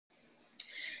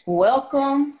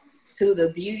Welcome to the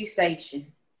Beauty Station.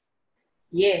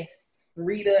 Yes,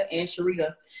 Rita and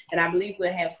Sharita. And I believe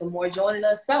we'll have some more joining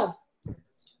us. So,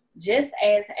 just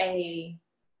as a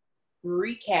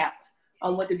recap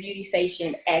on what the Beauty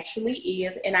Station actually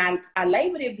is, and I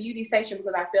labeled it Beauty Station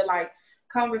because I feel like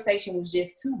conversation was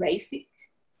just too basic.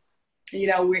 You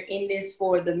know, we're in this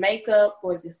for the makeup,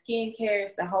 for the skincare,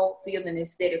 it's the whole field and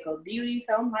aesthetic of beauty.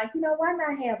 So I'm like, why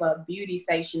not have a beauty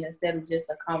station instead of just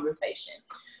a conversation?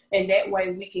 And that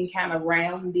way we can kind of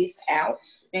round this out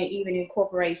and even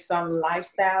incorporate some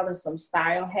lifestyle and some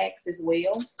style hacks as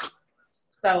well.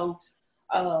 So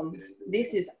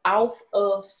this is off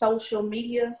of social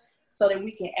media so that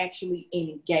we can actually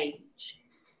engage.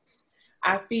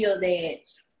 I feel that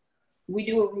we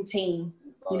do a routine.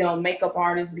 Makeup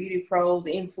artists, beauty pros,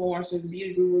 influencers,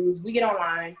 beauty gurus. We get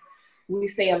online, we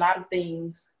say a lot of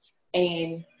things,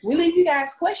 and we leave you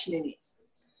guys questioning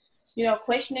it.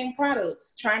 Questioning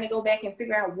products, trying to go back and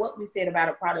figure out what we said about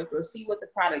a product or see what the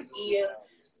product is.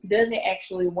 Does it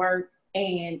actually work?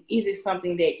 And is it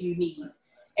something that you need?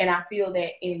 And I feel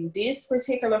that in this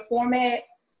particular format,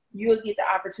 you'll get the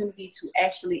opportunity to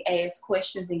actually ask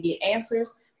questions and get answers.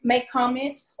 Make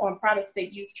comments on products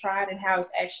that you've tried and how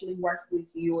it's actually worked with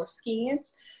your skin,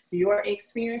 your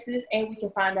experiences, and we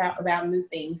can find out about new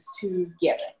things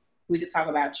together. We can talk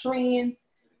about trends,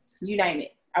 you name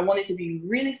it. I want it to be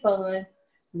really fun,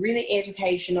 really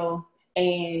educational,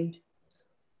 and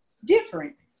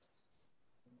different.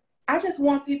 I just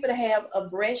want people to have a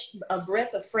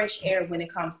breath of fresh air when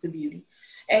it comes to beauty.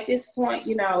 At this point,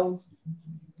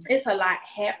 it's a lot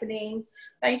happening.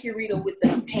 Thank you, Rita, with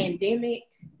the pandemic,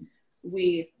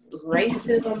 with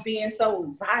racism being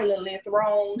so violently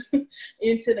thrown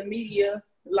into the media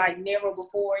like never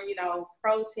before,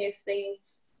 protesting,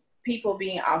 people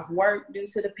being off work due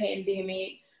to the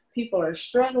pandemic, people are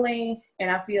struggling, and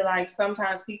I feel like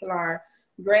sometimes people are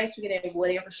grasping at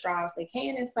whatever straws they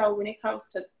can, and so when it comes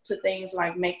to things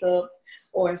like makeup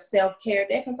or self-care,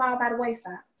 that can fall by the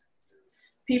wayside.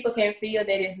 People can feel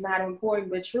that it's not important,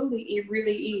 but truly it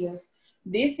really is.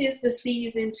 This is the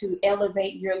season to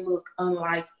elevate your look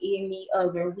unlike any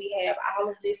other. We have all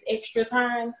of this extra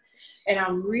time, and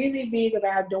I'm really big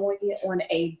about doing it on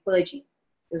a budget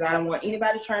because I don't want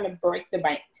anybody trying to break the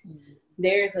bank.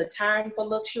 There's a time for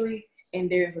luxury, and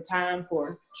there's a time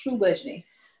for true budgeting.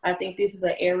 I think this is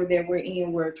the era that we're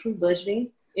in where true budgeting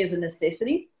is a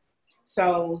necessity.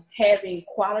 So having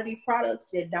quality products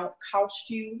that don't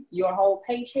cost you your whole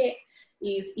paycheck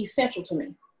is essential to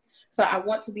me. So I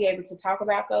want to be able to talk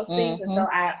about those things. And so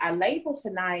I labeled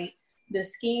tonight the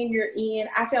skin you're in.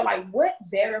 I felt like what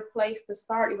better place to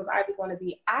start? It was either going to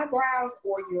be eyebrows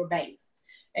or your base.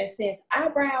 And since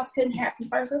eyebrows couldn't happen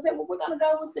first, I said, well, we're going to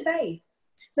go with the base.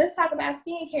 Let's talk about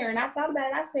skincare. And I thought about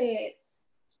it. I said,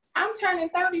 I'm turning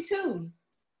 32.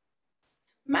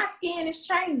 My skin is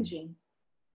changing.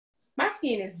 My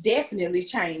skin is definitely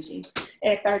changing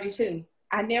at 32.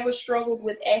 I never struggled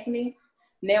with acne.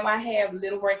 Now I have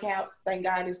little breakouts. Thank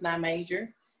God it's not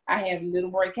major. I have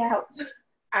little breakouts.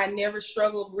 I never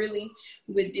struggled really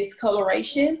with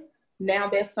discoloration. Now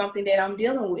that's something that I'm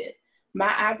dealing with.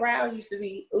 My eyebrows used to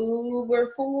be uber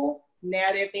full. Now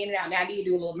they're thinning out. Now I need to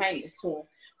do a little maintenance to them.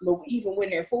 But even when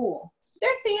they're full,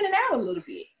 they're thinning out a little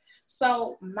bit.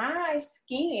 So my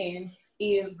skin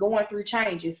is going through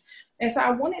changes. And so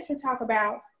I wanted to talk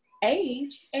about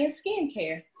age and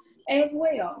skincare as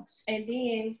well, and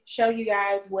then show you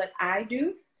guys what I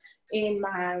do in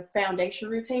my foundation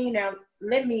routine. Now,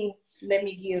 let me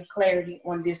give clarity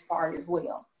on this part as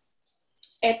well.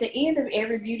 At the end of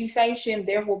every beauty station,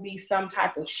 there will be some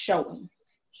type of showing,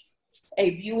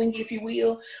 a viewing, if you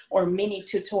will, or mini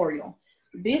tutorial.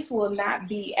 This will not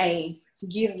be a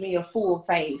give me a full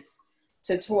face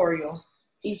tutorial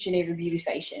each and every beauty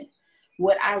station.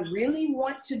 What I really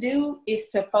want to do is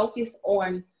to focus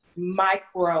on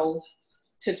micro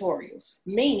tutorials,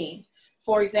 meaning,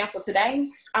 for example, today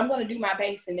I'm going to do my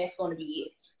base and that's going to be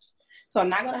it. So I'm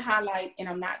not going to highlight and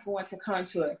I'm not going to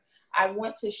contour. I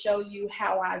want to show you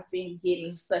how I've been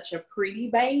getting such a pretty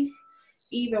base,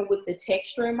 even with the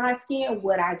texture in my skin,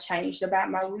 what I changed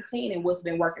about my routine and what's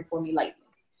been working for me lately.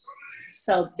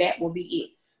 So that will be it.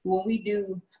 When we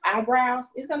do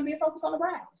eyebrows, it's going to be a focus on the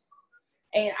brows.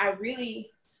 And I really,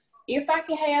 if I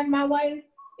can have my way,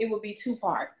 it would be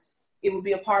two-part. It would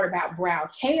be a part about brow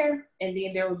care, and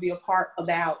then there would be a part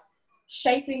about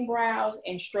shaping brows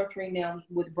and structuring them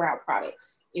with brow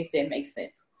products, if that makes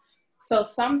sense. So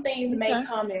some things may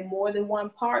come in more than one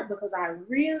part because I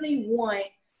really want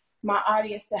my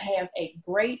audience to have a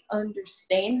great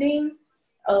understanding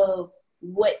of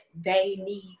what they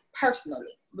need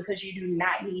personally, because you do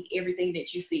not need everything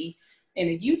that you see in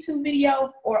a YouTube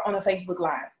video or on a Facebook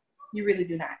Live. You really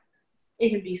do not. It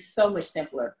can be so much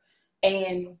simpler.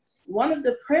 And one of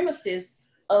the premises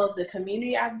of the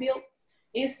community I've built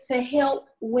is to help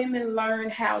women learn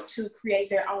how to create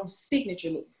their own signature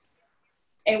looks.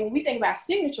 And when we think about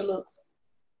signature looks,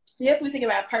 yes, we think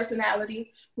about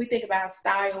personality, we think about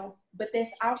style, but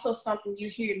that's also something you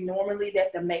hear normally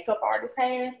that the makeup artist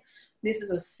has. This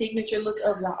is a signature look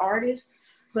of the artist,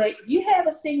 but you have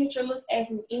a signature look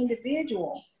as an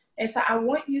individual. And so I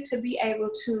want you to be able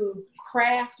to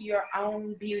craft your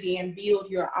own beauty and build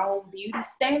your own beauty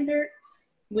standard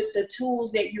with the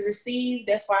tools that you receive.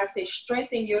 That's why I say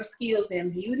strengthen your skills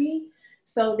in beauty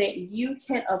so that you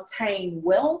can obtain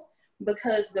wealth,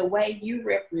 because the way you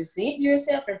represent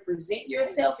yourself and present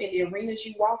yourself in the arenas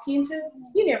you walk into,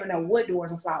 you never know what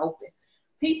doors will fly open.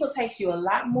 People take you a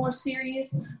lot more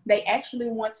serious. They actually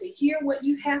want to hear what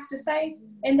you have to say,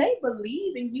 and they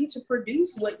believe in you to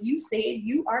produce what you said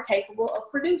you are capable of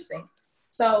producing.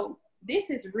 So this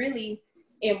is really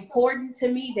important to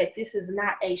me, that this is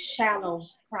not a shallow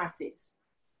process.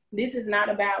 This is not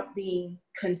about being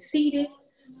conceited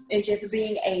and just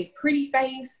being a pretty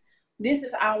face. This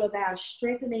is all about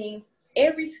strengthening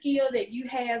every skill that you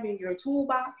have in your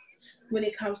toolbox when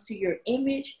it comes to your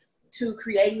image, to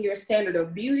creating your standard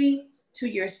of beauty, to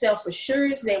your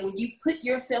self-assurance that when you put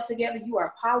yourself together, you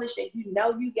are polished and you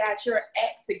know you got your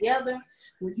act together.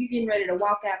 When you're getting ready to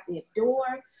walk out that door,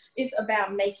 it's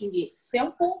about making it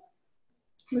simple,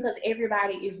 because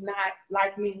everybody is not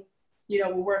like me. You know,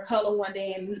 we wear color one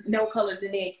day and no color the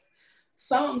next.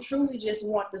 Some truly just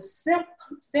want the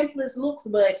simplest looks,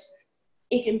 but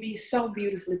it can be so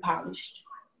beautifully polished.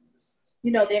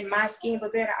 You know, that My Skin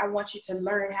But Better, I want you to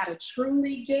learn how to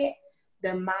truly get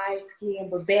the My Skin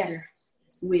But Better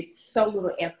with so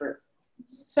little effort.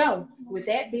 So with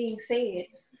that being said,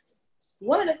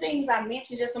 one of the things I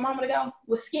mentioned just a moment ago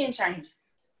was skin changes.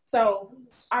 So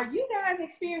are you guys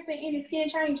experiencing any skin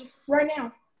changes right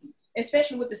now,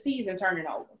 especially with the season turning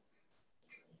over?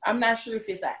 I'm not sure if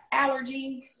it's an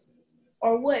allergy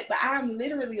or what, but I'm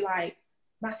literally like,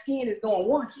 my skin is going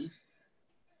wonky.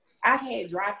 I've had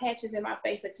dry patches in my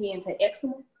face akin to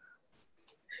eczema.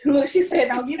 Look, she said,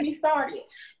 don't get me started.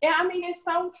 Yeah, I mean, it's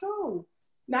so true.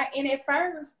 Like, and at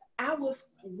first, I was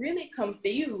really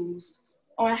confused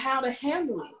on how to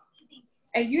handle it.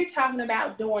 And you're talking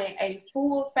about doing a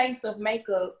full face of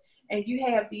makeup, and you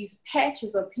have these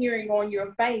patches appearing on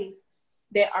your face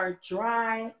that are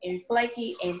dry and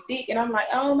flaky and thick. And I'm like,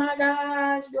 oh my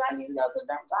gosh, do I need to go to the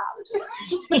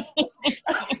dermatologist?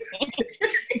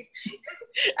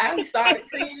 I started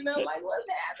cleaning up like, what's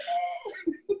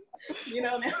happening? You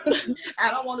know, now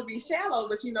I don't want to be shallow,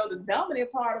 but you know, the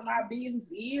dominant part of my business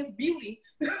is beauty.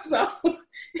 So,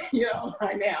 you know,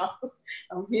 right now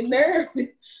I'm getting nervous.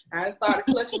 I started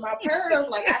clutching my pearls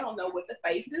like I don't know what the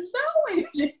face is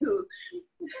doing.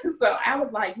 So I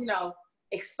was like, you know,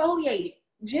 exfoliate it.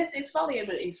 Just exfoliate,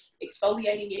 but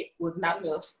exfoliating it was not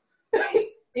enough.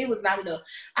 It was not enough.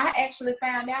 I actually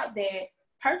found out that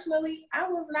personally, I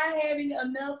was not having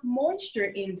enough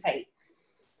moisture intake.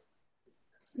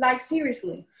 Like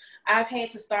seriously, I've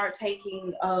had to start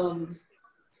taking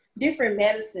different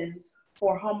medicines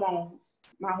for hormones,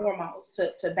 my hormones,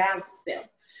 to balance them.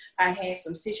 I had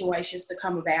some situations to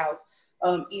come about,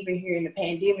 even here in the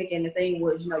pandemic, and the thing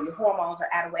was, you know, your hormones are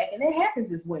out of whack, and that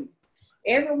happens as women.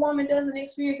 Every woman doesn't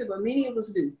experience it, but many of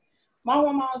us do. My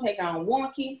hormones had gone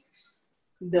wonky.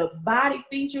 The body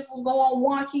features was going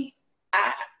wonky.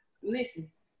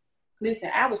 Listen,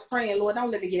 I was praying, Lord,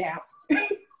 don't let me get out.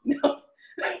 No.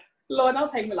 Lord,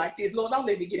 don't take me like this. Lord, don't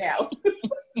let me get out.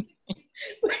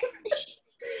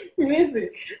 Listen,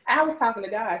 I was talking to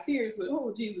God seriously.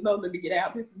 Oh, Jesus, don't let me get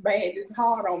out. This is bad. This is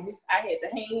hard on me. I had the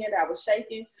hand. I was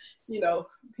shaking. You know,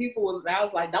 I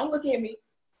was like, don't look at me.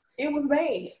 It was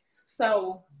bad.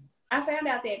 So I found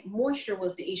out that moisture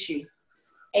was the issue.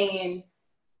 And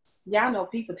y'all know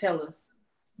people tell us,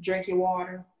 drink your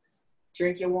water,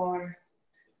 drink your water,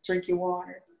 drink your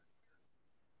water.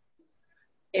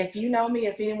 If you know me,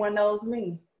 if anyone knows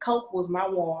me, Coke was my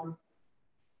water.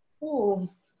 Ooh,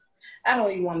 I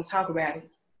don't even want to talk about it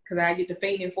because I get the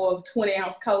feeling for a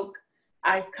 20-ounce Coke,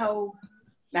 ice cold.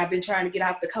 And I've been trying to get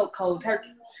off the Coke cold turkey.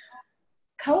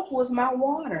 Coke was my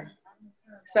water.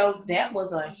 So that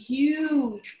was a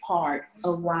huge part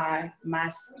of why my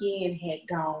skin had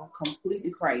gone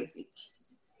completely crazy.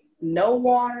 No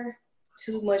water,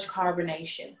 too much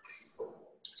carbonation.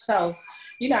 So,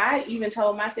 you know, I even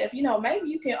told myself, you know, maybe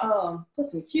you can put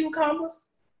some cucumbers,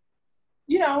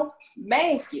 you know,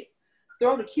 mask it.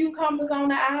 Throw the cucumbers on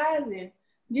the eyes and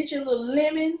get your little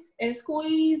lemon and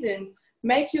squeeze and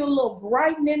make you a little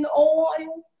brightening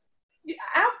oil.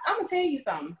 I'm gonna tell you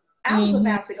something. I was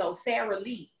about to go Sarah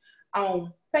Lee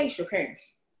on facial care,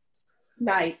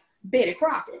 like Betty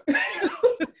Crocker.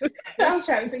 I was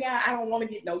trying to figure out, I don't want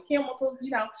to get no chemicals.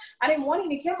 You know, I didn't want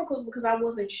any chemicals because I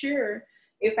wasn't sure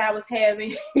if I was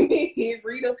having,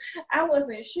 Rita, I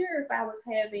wasn't sure if I was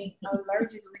having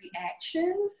allergic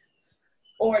reactions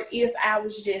or if I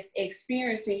was just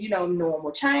experiencing, you know,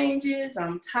 normal changes.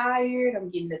 I'm tired. I'm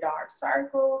getting the dark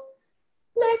circles.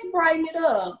 Let's brighten it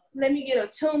up. Let me get a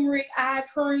turmeric eye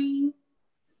cream.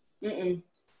 I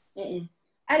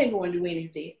didn't go and do any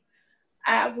of that.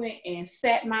 I went and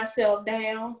sat myself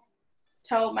down,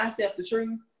 told myself the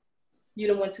truth. You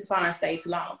done went too far and stayed too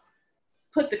long.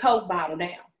 Put the Coke bottle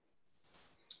down.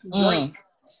 Drink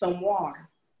some water.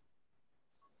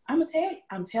 I'm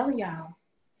telling y'all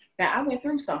that I went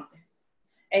through something.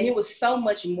 And it was so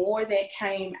much more that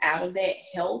came out of that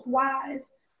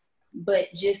health-wise,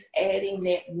 but just adding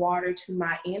that water to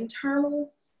my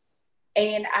internal.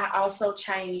 And I also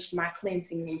changed my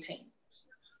cleansing routine.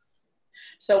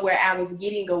 So where I was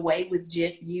getting away with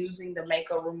just using the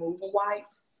makeup removal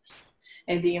wipes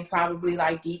and then probably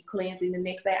like deep cleansing the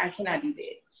next day, I cannot do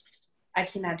that.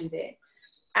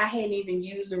 I hadn't even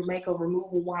used the makeup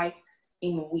removal wipe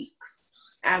in weeks.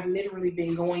 I've literally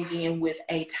been going in with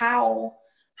a towel,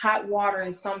 hot water,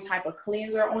 and some type of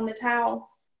cleanser on the towel.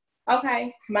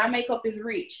 Okay, my makeup is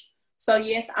rich. So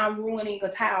yes, I'm ruining a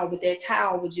towel, but that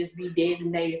towel would just be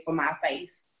designated for my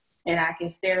face. And I can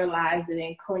sterilize it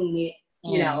and clean it,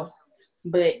 you know.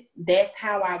 But that's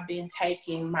how I've been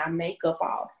taking my makeup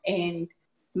off. And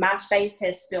my face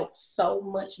has felt so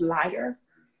much lighter.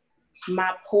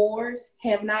 My pores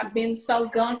have not been so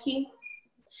gunky.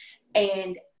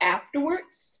 And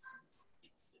afterwards,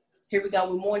 here we go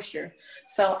with moisture.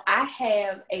 So I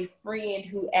have a friend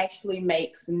who actually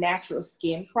makes natural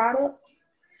skin products.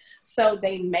 So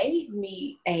they made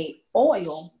me a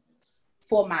oil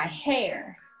for my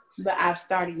hair, but I've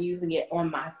started using it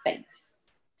on my face.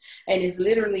 And it's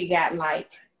literally got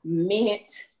like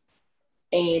mint,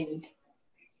 and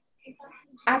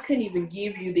I couldn't even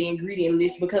give you the ingredient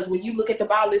list because when you look at the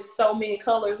bottle, there's so many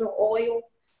colors of oil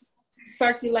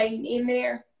circulating in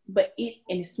there, but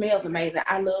it smells amazing.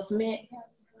 I love mint,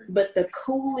 but the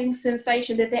cooling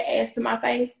sensation that adds to my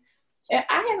face, and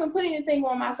I haven't put anything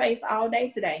on my face all day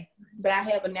today, but I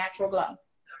have a natural glow.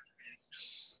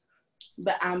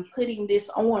 But I'm putting this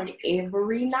on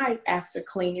every night after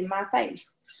cleaning my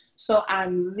face. So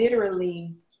I'm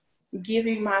literally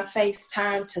giving my face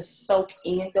time to soak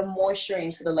in the moisture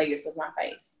into the layers of my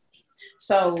face.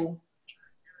 So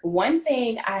one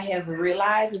thing I have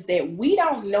realized is that we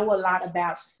don't know a lot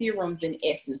about serums and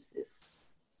essences.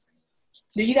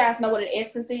 Do you guys know what an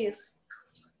essence is?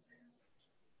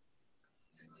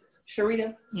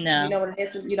 Sharita? No. You know what an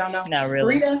essence? You don't know? Not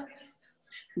really. Rita?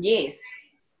 Yes.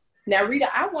 Now, Rita,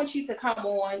 I want you to come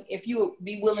on if you would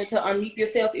be willing to unmute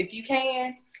yourself if you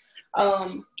can.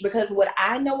 Because what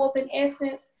I know of an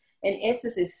essence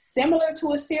is similar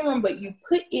to a serum, but you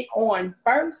put it on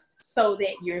first so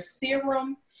that your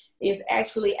serum is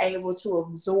actually able to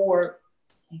absorb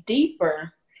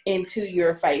deeper into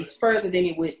your face, further than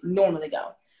it would normally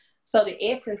go. So the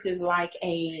essence is like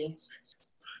a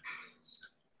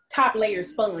top layer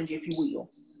sponge, if you will.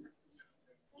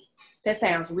 That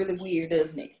sounds really weird,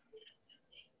 doesn't it?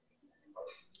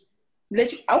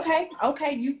 Okay,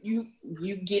 you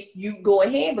go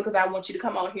ahead, because I want you to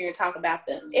come on here and talk about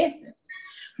the essence.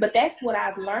 But that's what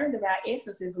I've learned about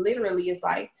essences. Literally, it's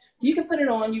like you can put it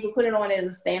on as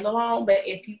a standalone, but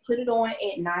if you put it on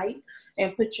at night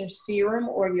and put your serum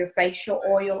or your facial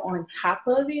oil on top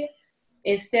of it,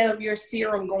 instead of your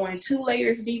serum going 2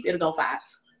 layers deep, it'll go 5.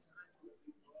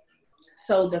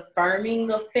 So the firming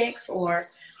effects or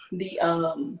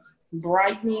the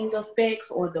brightening effects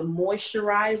or the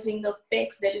moisturizing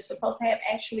effects that it's supposed to have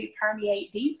actually permeate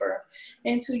deeper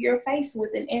into your face with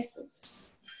an essence.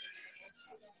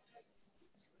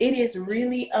 It is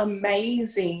really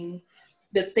amazing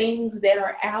the things that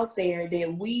are out there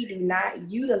that we do not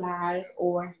utilize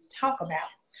or talk about.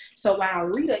 So while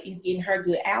Rita is getting her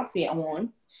good outfit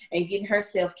on and getting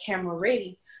herself camera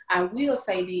ready, I will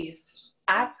say this.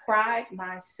 I pride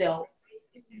myself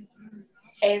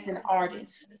as an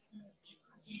artist.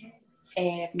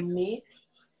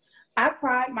 I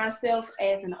pride myself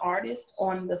as an artist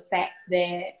on the fact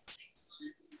that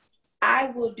I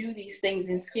will do these things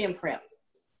in skin prep.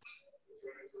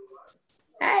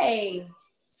 Hey,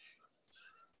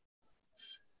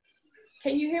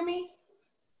 can you hear me?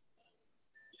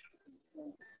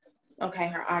 Okay,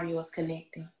 her audio is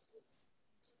connecting.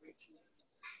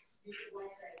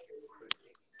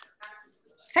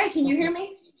 Hey, can you hear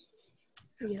me?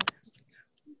 Yeah.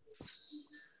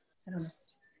 I don't know.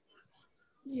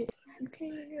 Yes, you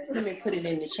can. Let me put it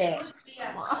in the chat.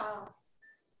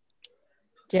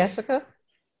 Jessica?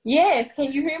 Yes,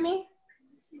 can you hear me?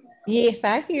 Yes,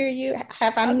 I hear you.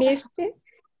 Have I missed it?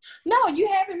 No, you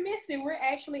haven't missed it. We're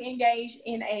actually engaged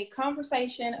in a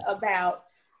conversation about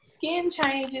skin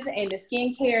changes and the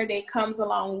skincare that comes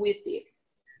along with it.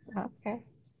 Okay.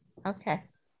 Okay.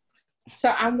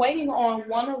 So I'm waiting on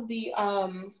one of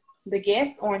the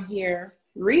guests on here,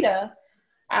 Rita.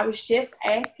 I was just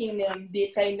asking them,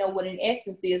 did they know what an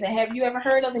essence is? And have you ever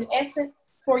heard of an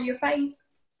essence for your face?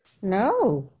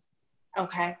 No.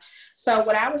 Okay. So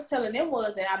what I was telling them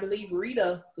was, and I believe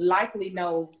Rita likely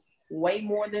knows way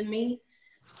more than me,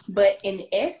 but an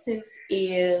essence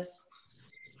is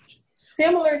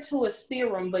similar to a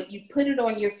serum, but you put it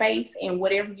on your face and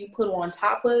whatever you put on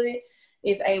top of it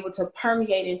is able to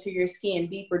permeate into your skin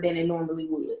deeper than it normally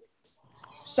would.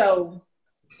 So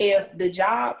if the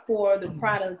job for the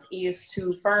product is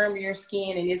to firm your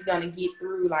skin and it's going to get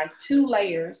through like 2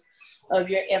 layers of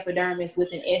your epidermis,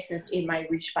 with an essence, it might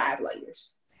reach 5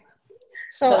 layers.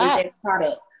 So that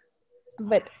product.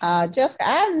 But Jessica,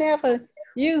 I've never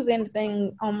used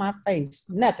anything on my face.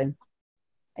 Nothing.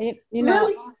 You know,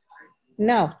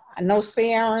 really? No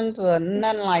serums or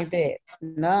nothing like that.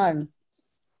 None.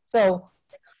 So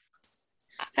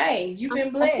hey, you've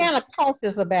been blessed. I'm kind of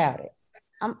cautious about it.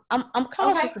 I'm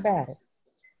cautious about it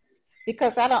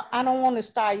because I don't want to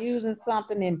start using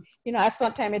something and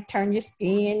sometimes it turn your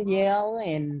skin yellow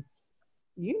and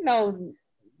your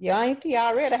auntie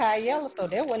already had yellow, so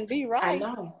that wouldn't be right.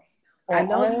 I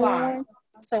know you are.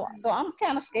 So I'm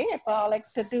kind of scared for all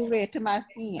that to do with to my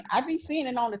skin. I be seeing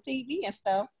it on the TV and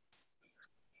stuff.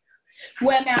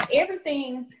 Well, now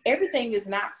everything is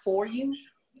not for you.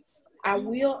 I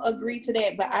will agree to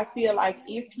that, but I feel like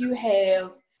if you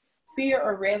have fear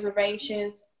or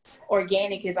reservations,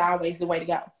 organic is always the way to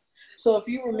go. So if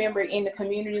you remember in the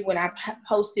community when I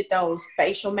posted those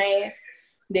facial masks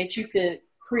that you could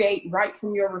create right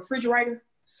from your refrigerator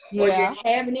or your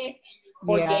cabinet,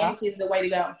 organic is the way to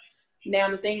go. Now,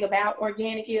 the thing about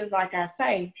organic is, like I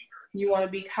say, you want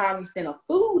to be cognizant of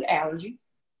food allergy.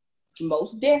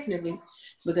 Most definitely,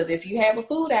 because if you have a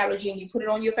food allergy and you put it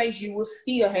on your face, you will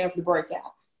still have the breakout.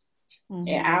 Mm-hmm.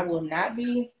 And I will not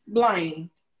be blamed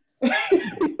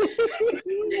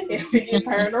if it gets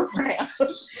turned around.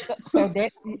 So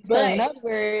in other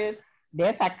words,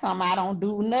 that's how come I don't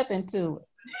do nothing to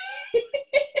it.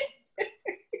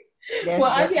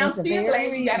 Well, Auntie, I'm still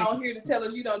glad you got on here to tell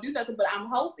us you don't do nothing, but I'm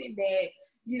hoping that,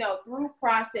 through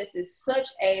processes such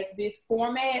as this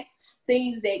format,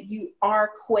 things that you are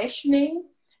questioning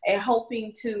and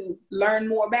hoping to learn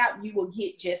more about, you will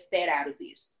get just that out of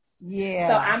this. Yeah.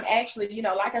 So I'm actually,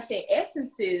 like I said,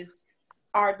 essences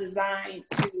are designed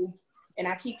to, and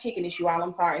I keep kicking this, you all,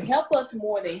 I'm sorry, help us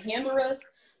more than hinder us.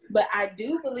 But I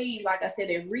do believe, like I said,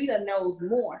 that Rita knows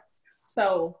more.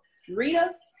 So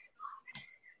Rita,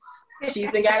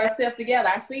 she's got herself together.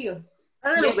 I see her.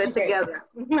 A little bit together.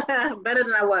 Better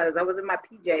than I was. I was in my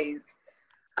PJs.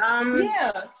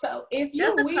 Yeah, so if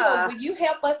you will you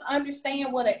help us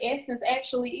understand what an essence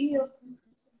actually is?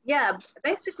 Yeah,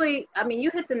 basically, you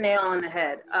hit the nail on the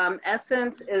head.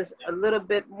 Essence is a little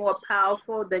bit more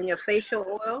powerful than your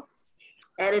facial oil,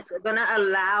 and it's going to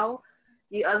allow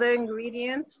the other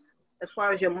ingredients, as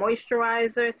far as your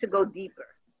moisturizer, to go deeper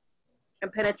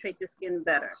and penetrate your skin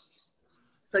better.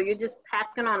 So you're just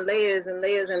packing on layers and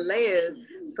layers and layers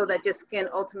so that your skin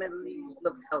ultimately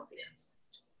looks healthier.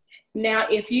 Now,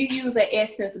 if you use an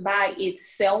essence by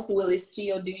itself, will it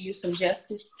still do you some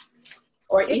justice?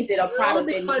 Or is it a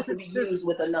product that needs to be used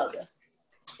with another?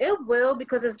 It will,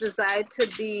 because it's designed to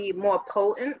be more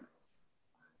potent.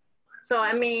 So,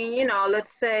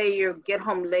 let's say you get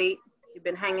home late, you've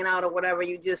been hanging out or whatever,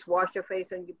 you just wash your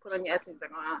face and you put on your essence,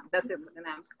 like, that's it for the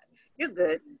night. You're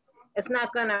good. It's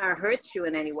not going to hurt you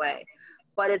in any way.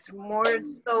 But it's more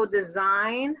so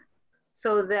designed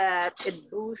so that it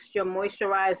boosts your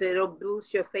moisturizer, it'll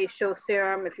boost your facial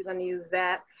serum if you're going to use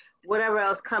that, whatever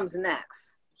else comes next.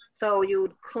 So you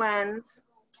would cleanse,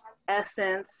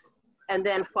 essence, and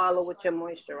then follow with your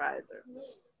moisturizer.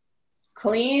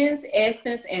 Cleanse,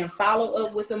 essence, and follow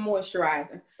up with the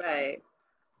moisturizer. Right.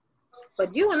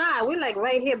 But you and I, we're like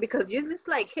right here because you're just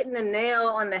like hitting the nail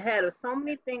on the head of so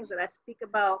many things that I speak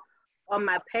about on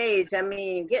my page.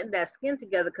 Getting that skin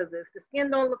together, because if the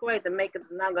skin don't look right, the makeup's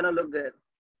not going to look good.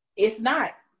 It's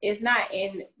not.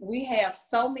 And we have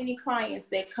so many clients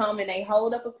that come and they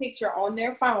hold up a picture on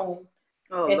their phone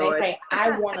and Lord. They say,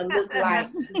 I want to look like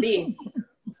this.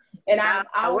 And I'm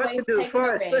always taken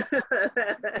aback.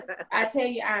 I tell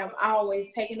you, I'm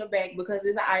always taken aback because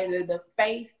it's either the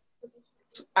face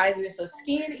either it's a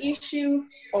skin issue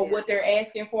or what they're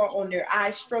asking for on their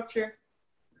eye structure.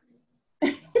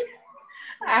 I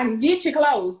can get you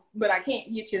close, but I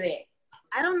can't get you that.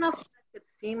 I don't know if I could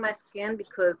see my skin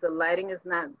because the lighting is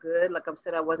not good. Like I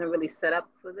said, I wasn't really set up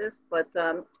for this, but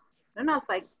I don't know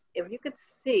if you could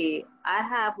see, I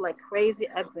have like crazy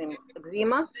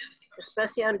eczema,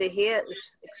 especially under here. It's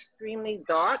extremely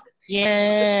dark.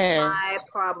 Yeah. My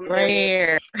problem.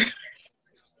 Rare.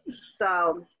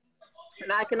 So,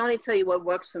 and I can only tell you what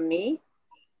works for me.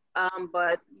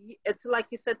 But it's like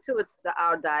you said too. It's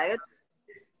our diets.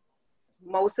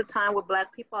 Most of the time with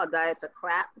Black people, our diets are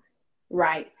crap.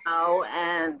 Right.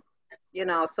 And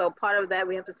so part of that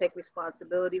we have to take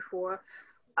responsibility for.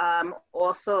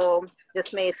 Also,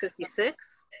 just made 56.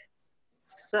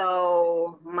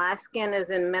 So my skin is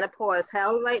in menopause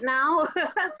hell right now.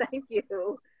 Thank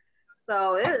you.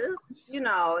 So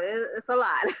it's a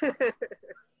lot.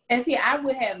 And see, I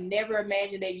would have never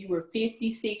imagined that you were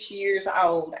 56 years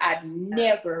old. I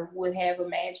never would have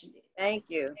imagined it. Thank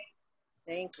you.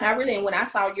 I really, and when I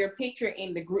saw your picture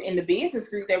in the business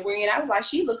group that we're in, I was like,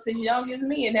 she looks as young as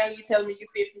me, and now you're telling me you're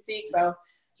 56. So,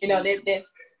 that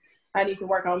I need to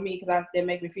work on me because that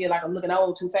make me feel like I'm looking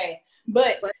old too fast.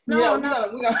 But no. we're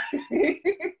gonna.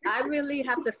 I really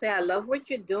have to say I love what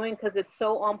you're doing because it's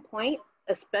so on point,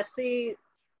 especially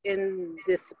in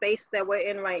this space that we're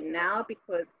in right now.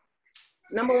 Because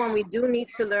number one, we do need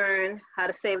to learn how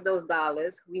to save those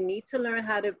dollars. We need to learn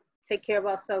how to take care of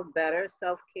ourselves better,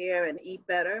 self-care, and eat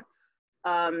better.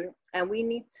 And we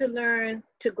need to learn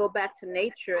to go back to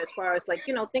nature as far as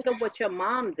think of what your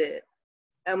mom did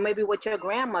and maybe what your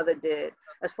grandmother did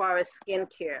as far as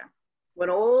skincare. When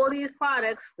all these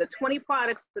products, the 20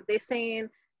 products that they're saying,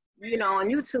 on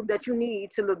YouTube that you need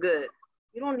to look good,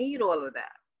 you don't need all of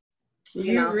that.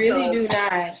 You really do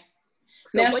not.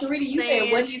 Now, Sharita, you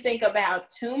said, what do you think about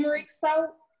turmeric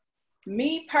soap?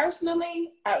 Me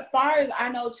personally, as far as I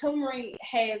know, turmeric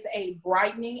has a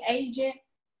brightening agent.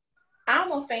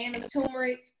 I'm a fan of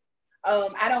turmeric.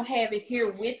 I don't have it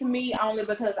here with me only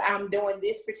because I'm doing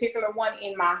this particular one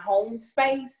in my home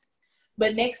space.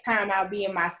 But next time I'll be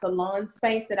in my salon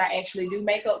space that I actually do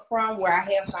makeup from, where I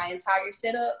have my entire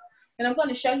setup. And I'm going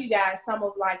to show you guys some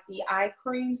of the eye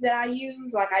creams that I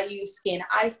use. Like I use Skin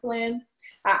Iceland.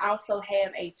 I also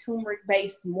have a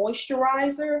turmeric-based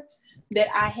moisturizer that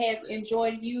I have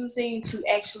enjoyed using to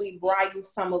actually brighten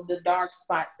some of the dark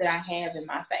spots that I have in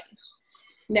my face.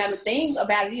 Now, the thing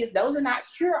about it is those are not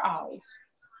cure-alls.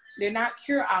 They're not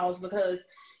cure-alls because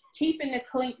keeping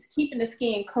the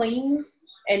skin clean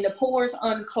and the pores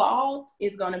unclogged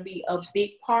is going to be a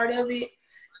big part of it.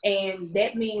 And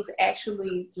that means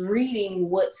actually reading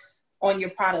what's on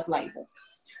your product label.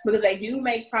 Because they do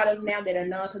make products now that are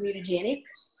non-comedogenic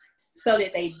so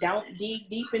that they don't dig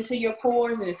deep into your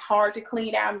pores and it's hard to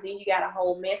clean out. And then you got a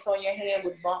whole mess on your hand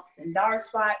with bumps and dark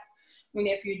spots. And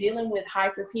if you're dealing with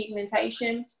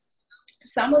hyperpigmentation,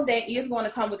 some of that is going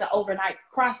to come with the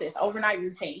overnight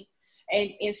routine.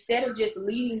 And instead of just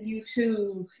leading you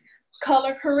to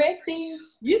color correcting,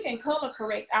 you can color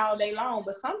correct all day long,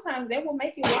 but sometimes that will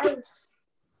make it worse.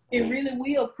 It really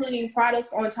will. Putting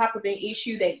products on top of an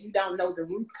issue that you don't know the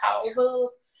root cause of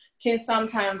can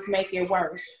sometimes make it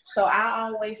worse. So I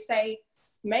always say,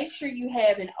 make sure you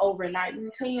have an overnight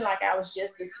routine. Like I was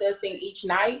just discussing, each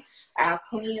night I'll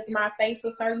cleanse my face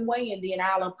a certain way and then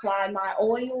I'll apply my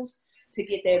oils to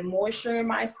get that moisture in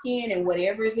my skin, and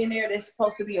whatever is in there that's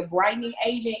supposed to be a brightening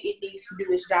agent, it needs to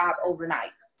do its job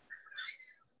overnight.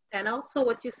 And also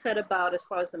what you said about as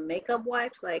far as the makeup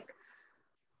wipes,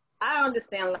 I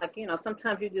understand,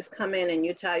 sometimes you just come in and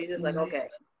you're tired, you're just okay,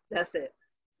 that's it.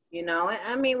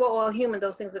 I mean, we're all human,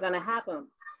 those things are going to happen,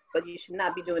 but you should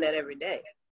not be doing that every day.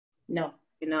 No.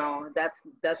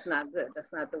 That's not good.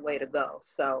 That's not the way to go.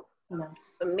 So no.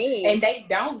 For me. And they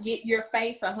don't get your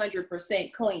face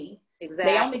 100% clean.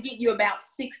 Exactly. They only get you about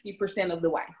 60% of the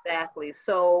way. Exactly.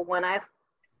 So when I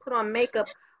put on makeup,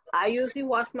 I usually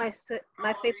wash my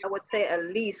face, I would say at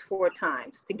least 4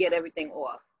 times to get everything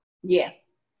off. Yeah.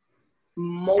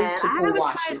 Multiple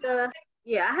washes. I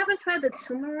haven't tried the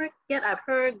turmeric yet. I've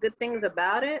heard good things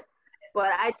about it,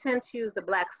 but I tend to use the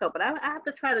black soap. But I have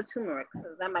to try the turmeric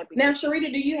because that might be. Now,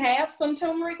 Sharita, do you have some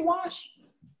turmeric wash?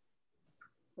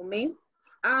 For me?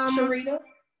 Sharita?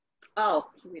 Oh,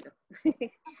 Sharita.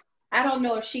 I don't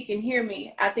know if she can hear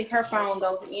me. I think her phone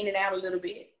goes in and out a little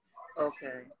bit.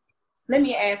 Okay. Let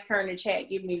me ask her in the chat.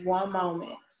 Give me one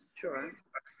moment. Sure.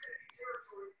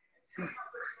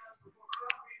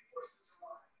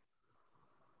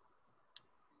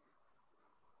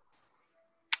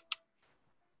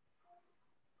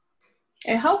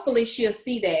 And hopefully she'll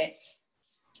see that.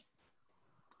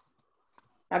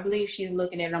 I believe she's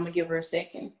looking at it. I'm going to give her a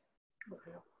second.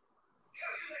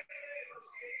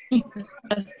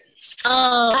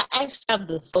 I actually have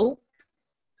the soap.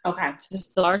 Okay.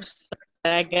 Just the large soap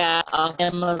that I got off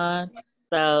Amazon.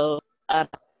 So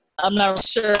I'm not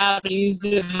sure how to use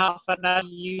it, how often I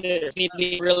use it, if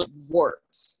it really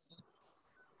works.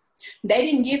 They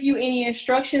didn't give you any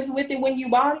instructions with it when you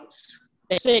bought it?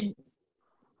 They said,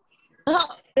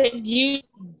 they used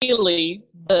daily,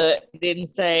 but didn't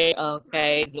say,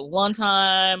 okay, is it one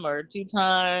time or 2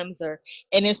 times,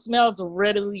 and it smells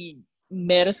really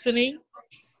medicine-y.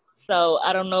 So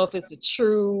I don't know if it's a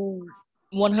true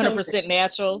 100%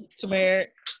 natural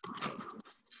turmeric.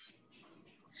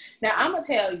 Now, I'm going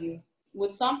to tell you,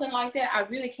 with something like that, I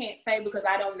really can't say because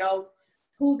I don't know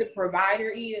who the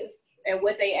provider is and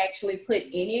what they actually put in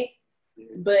it.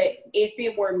 But if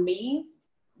it were me,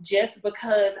 just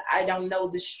because I don't know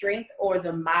the strength or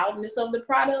the mildness of the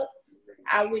product,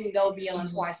 I wouldn't go beyond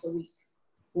twice a week.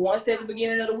 Once at the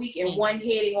beginning of the week and one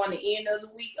heading on the end of the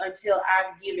week until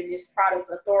I've given this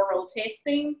product a thorough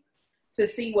testing to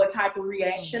see what type of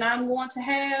reaction I'm going to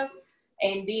have.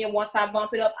 And then once I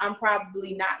bump it up, I'm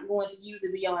probably not going to use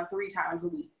it beyond 3 times a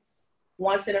week.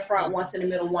 Once in the front, once in the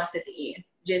middle, once at the end.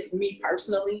 Just me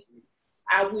personally.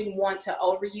 I wouldn't want to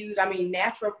overuse. I mean,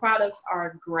 natural products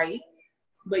are great,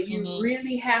 but you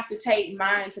really have to take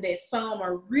mind to that some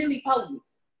are really potent.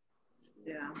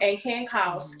 Yeah. And can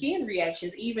cause skin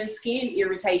reactions, even skin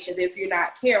irritations if you're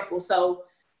not careful. So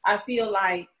I feel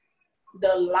like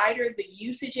the lighter the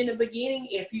usage in the beginning,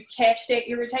 if you catch that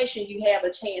irritation, you have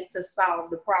a chance to solve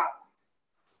the problem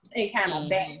and kind of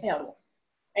backpedal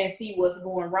and see what's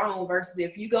going wrong versus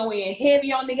if you go in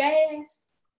heavy on the gas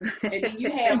and then you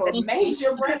have a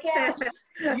major breakout,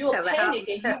 you'll panic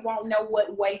and you won't know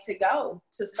what way to go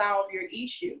to solve your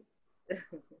issue.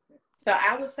 So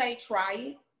I would say try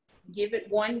it. Give it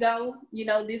one go,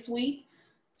 this week.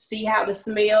 See how the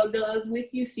smell does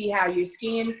with you. See how your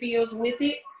skin feels with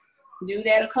it. Do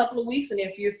that a couple of weeks. And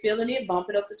if you're feeling it, bump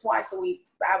it up to twice a week.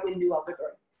 I wouldn't do over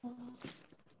 3.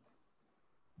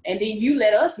 And then you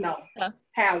let us know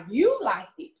how you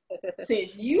liked it.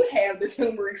 Since you have the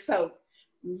turmeric soap,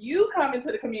 you come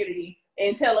into the community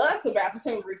and tell us about the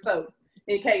turmeric soap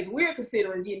in case we're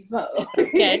considering getting some.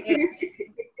 Okay.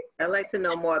 I'd like to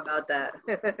know more about that.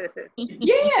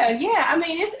 Yeah. I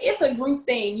mean, it's a group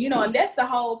thing, and that's the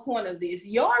whole point of this.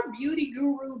 Your beauty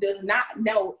guru does not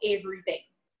know everything.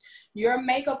 Your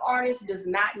makeup artist does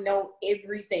not know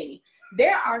everything.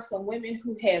 There are some women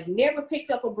who have never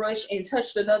picked up a brush and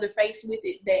touched another face with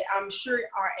it that I'm sure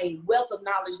are a wealth of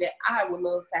knowledge that I would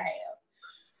love to have.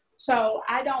 So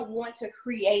I don't want to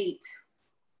create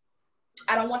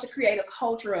a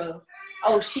culture of,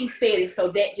 oh, she said it, so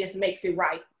that just makes it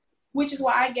right. Which is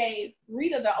why I gave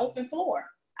Rita the open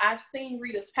floor. I've seen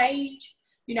Rita's page.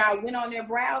 I went on there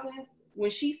browsing. When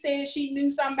she said she knew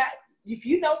something about, if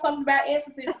you know something about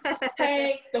essences,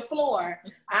 tag the floor.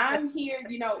 I'm here,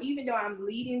 even though I'm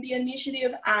leading the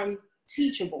initiative, I'm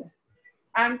teachable.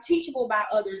 I'm teachable by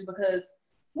others because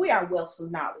we are wealths of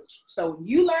knowledge. So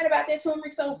you learn about that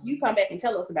turmeric soap, you come back and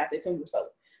tell us about that turmeric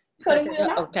soap. So that we'll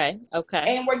know. Okay.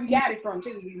 And where you got it from,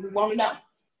 too. We want to know.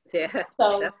 Yeah,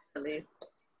 so, definitely.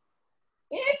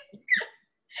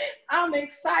 I'm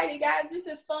excited, guys. This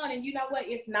is fun. And you know what?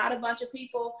 It's not a bunch of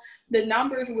people. The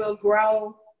numbers will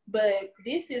grow. But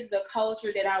this is the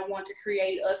culture that I want to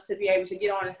create, us to be able to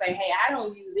get on and say, hey, I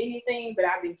don't use anything, but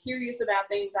I've been curious about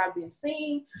things I've been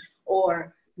seeing,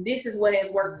 or this is what has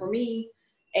worked for me.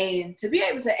 And to be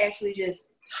able to actually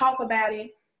just talk about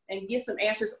it and get some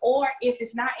answers, or if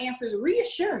it's not answers,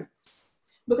 reassurance.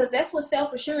 Because that's what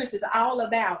self-assurance is all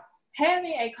about.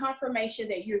 Having a confirmation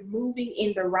that you're moving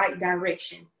in the right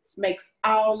direction makes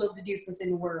all of the difference in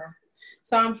the world.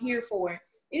 So I'm here for it.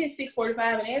 It is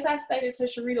 6:45, and as I stated to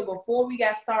Sharita before we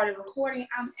got started recording,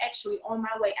 I'm actually on my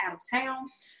way out of town.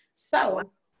 So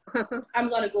I'm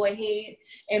going to go ahead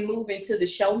and move into the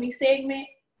show me segment.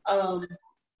 Y'all,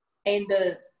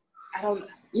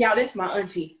 that's my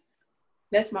auntie.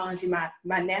 That's my auntie,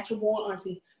 my natural born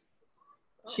auntie.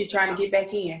 She's trying to get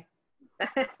back in.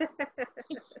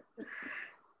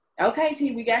 Okay,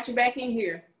 T, we got you back in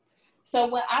here. So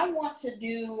what I want to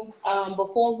do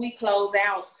before we close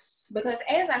out, because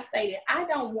as I stated, I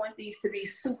don't want these to be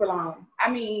super long. I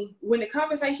mean, when the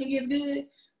conversation gets good,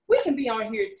 we can be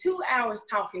on here 2 hours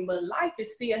talking, but life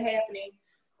is still happening,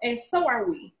 and so are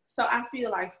we. So I feel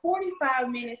like 45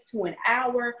 minutes to an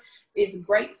hour is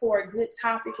great for a good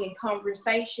topic and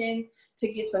conversation, to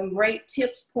get some great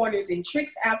tips, pointers, and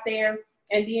tricks out there,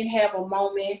 and then have a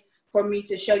moment for me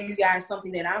to show you guys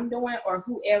something that I'm doing, or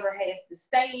whoever has the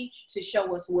stage to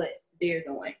show us what they're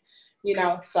doing. you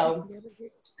know, so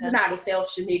it's not a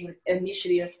selfish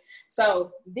initiative.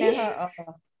 So this,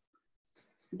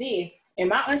 and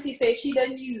my auntie said she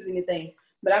doesn't use anything,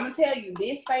 but I'm gonna tell you,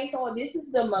 this face oil, this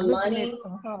is the Milani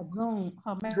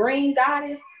Green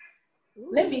Goddess.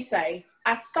 Let me say,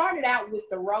 I started out with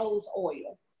the rose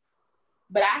oil,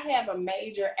 but I have a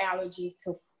major allergy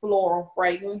to floral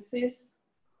fragrances.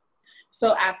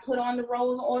 So I put on the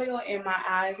rose oil and my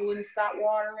eyes wouldn't stop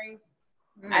watering.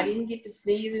 I didn't get the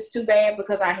sneezes too bad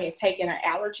because I had taken an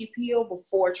allergy pill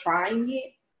before trying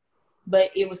it,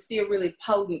 but it was still really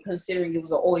potent considering it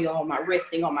was an oil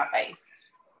resting on my face.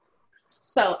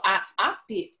 So I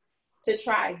opted to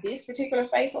try this particular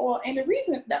face oil. And the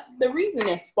reason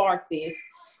that sparked this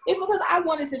is because I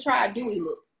wanted to try a dewy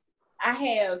look. I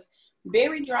have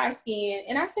very dry skin,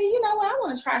 and I said, you know what, I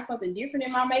want to try something different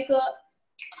in my makeup.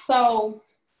 So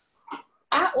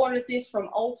I ordered this from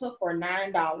Ulta for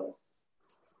 $9.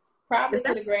 Probably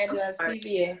could have grabbed it at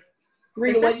CVS.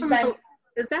 Rita, what'd you say?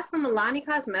 Is that from Milani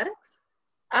Cosmetics?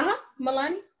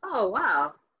 Milani. Oh,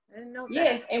 wow. I didn't know that.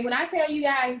 Yes, and when I tell you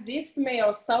guys, this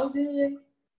smells so good.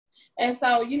 And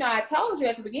so, you know, I told you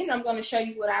at the beginning, I'm going to show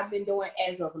you what I've been doing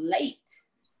as of late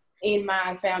in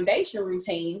my foundation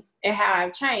routine and how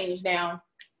I've changed. Now,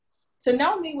 to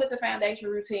know me with the foundation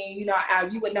routine, you know,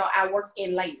 you would know I work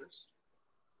in layers.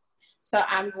 So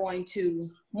I'm going to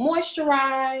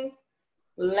moisturize,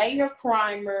 layer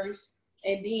primers,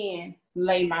 and then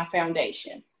lay my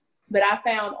foundation. But I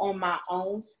found on my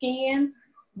own skin,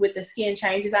 with the skin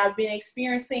changes I've been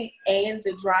experiencing and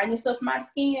the dryness of my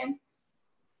skin,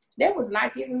 that was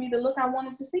not giving me the look I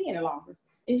wanted to see any longer.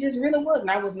 It just really wasn't.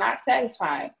 I was not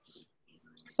satisfied.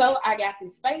 So I got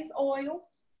this face oil.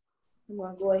 I'm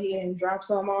going to go ahead and drop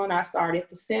some on. I start at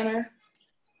the center.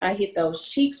 I hit those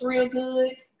cheeks real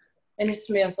good, and it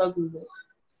smells so good.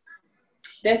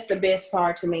 That's the best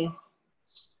part to me.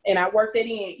 And I work that in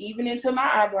even into my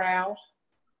eyebrows,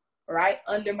 right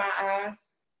under my eye,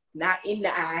 not in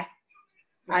the eye.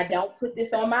 I don't put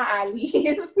this on my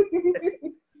eyelids.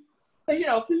 Because, you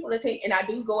know, people that take, and I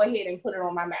do go ahead and put it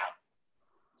on my mouth.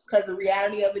 Because the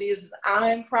reality of it is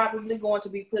I'm probably going to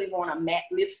be putting on a matte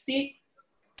lipstick.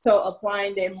 So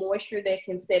applying that moisture that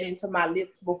can set into my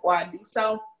lips before I do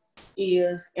so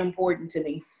is important to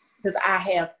me. Because I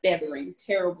have feathering,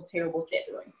 terrible, terrible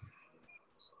feathering.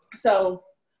 So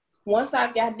once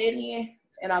I've gotten that in,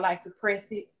 and I like to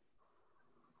press it,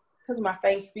 because my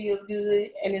face feels good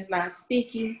and it's not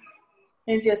sticky,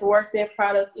 and just work that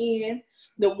product in.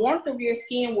 The warmth of your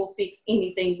skin will fix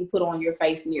anything you put on your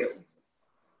face nearly.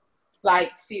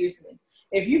 Like, seriously.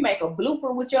 If you make a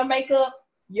blooper with your makeup,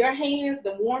 your hands,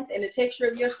 the warmth and the texture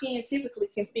of your skin typically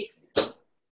can fix it.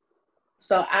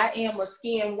 So I am a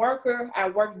skin worker. I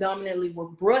work dominantly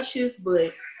with brushes,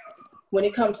 but when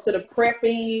it comes to the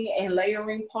prepping and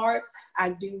layering parts,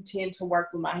 I do tend to work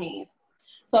with my hands.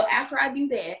 So after I do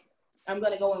that, I'm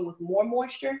going to go in with more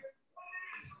moisture.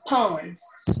 Pond's,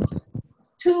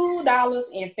 $2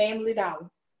 in Family Dollar.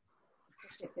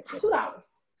 $2.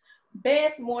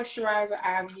 Best moisturizer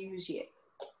I've used yet.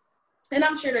 And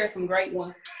I'm sure there's some great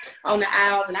ones on the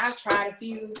aisles, and I've tried a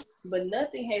few, but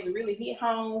nothing has really hit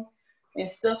home and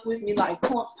stuck with me like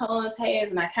Pond's has.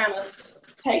 And I kind of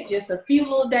take just a few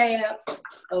little dabs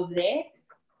of that,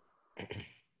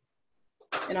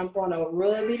 and I'm going to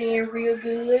rub it in real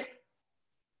good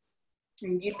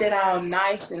and get that all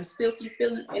nice and silky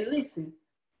feeling. And listen,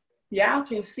 y'all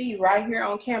can see right here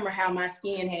on camera how my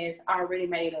skin has already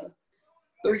made a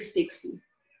 360.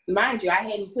 Mind you, I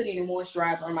hadn't put any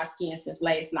moisturizer on my skin since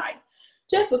last night,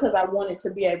 just because I wanted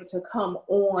to be able to come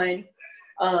on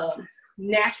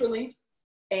naturally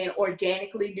and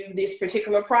organically do this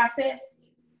particular process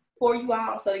for you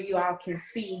all, so you all can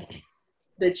see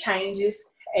the changes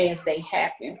as they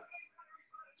happen.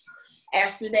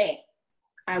 After that,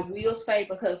 I will say,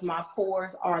 because my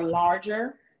pores are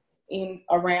larger in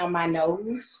around my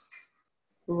nose,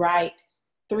 right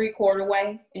 3/4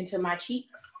 way into my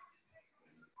cheeks,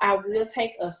 I will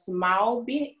take a small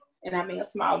bit, and I mean a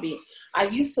small bit. I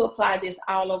used to apply this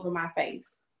all over my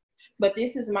face, but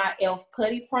this is my e.l.f.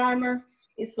 Putty Primer.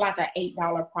 It's like an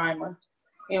 $8 primer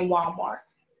in Walmart.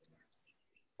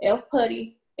 e.l.f.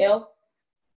 Putty, e.l.f.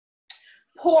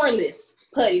 Poreless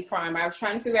Putty Primer. I was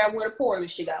trying to figure out where the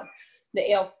poreless should go. The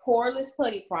e.l.f. Poreless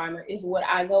Putty Primer is what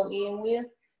I go in with,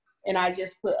 and I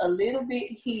just put a little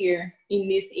bit here in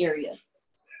this area.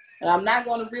 And I'm not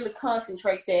going to really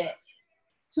concentrate that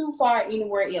too far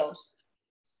anywhere else.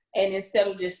 And instead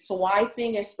of just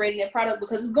swiping and spreading that product,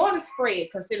 because it's going to spread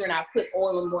considering I put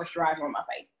oil and moisturizer on my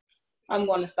face, I'm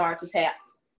going to start to tap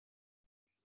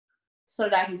so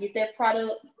that I can get that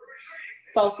product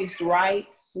focused right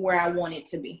where I want it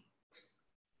to be.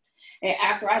 And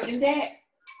after I do that,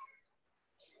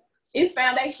 it's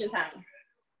foundation time.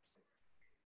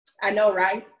 I know,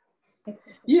 right?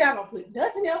 You're not gonna put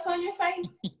nothing else on your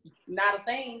face. Not a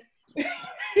thing.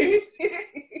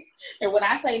 And when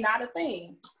I say not a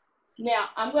thing, now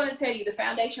I'm gonna tell you the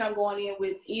foundation I'm going in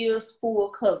with is full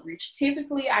coverage.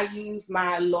 Typically, I use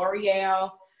my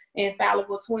L'Oreal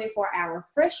Infallible 24-Hour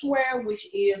Fresh Wear, which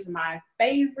is my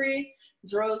favorite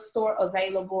drugstore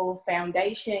available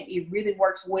foundation. It really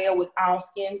works well with all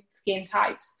skin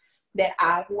types that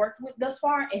I've worked with thus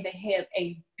far, and they have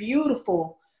a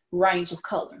beautiful range of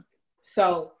color.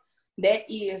 So that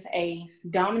is a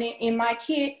dominant in my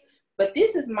kit, but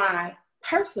this is my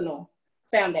personal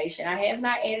foundation. I have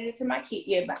not added it to my kit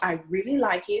yet, but I really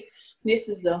like it. This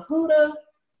is the Huda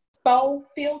Faux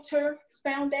Filter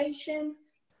Foundation.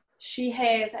 She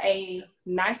has a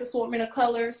nice assortment of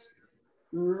colors.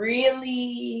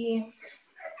 Really,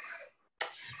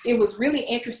 it was really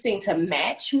interesting to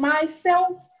match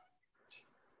myself.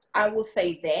 I will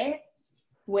say that.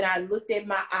 When I looked at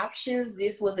my options,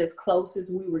 this was as close as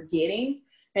we were getting.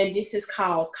 And this is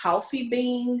called Coffee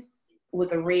Bean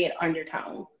with a red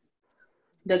undertone.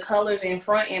 The colors in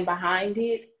front and behind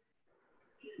it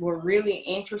were really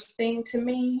interesting to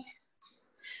me.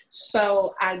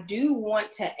 So I do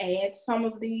want to add some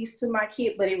of these to my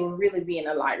kit, but it will really be in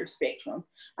a lighter spectrum.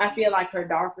 I feel like her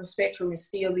darker spectrum is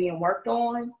still being worked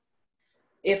on,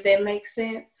 if that makes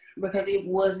sense, because it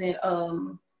wasn't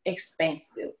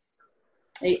expansive.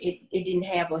 It didn't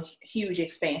have a huge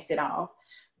expanse at all.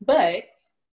 But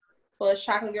for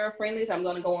Chocolate Girl Friendlies, I'm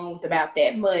going to go on with about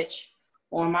that much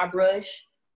on my brush.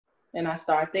 And I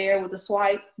start there with a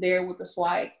swipe, there with a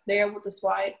swipe, there with a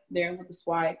swipe, there with a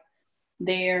swipe,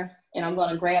 there. And I'm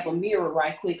going to grab a mirror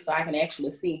right quick so I can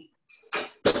actually see.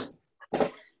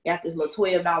 Got this little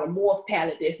 $12 Morphe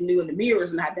palette that's new and the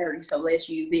mirror's not dirty, so let's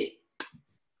use it.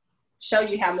 Show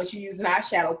you how much you use an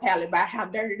eyeshadow palette by how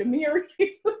dirty the mirror is.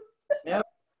 Yep.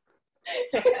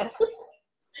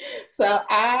 So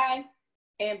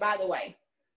and by the way,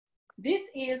 this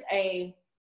is a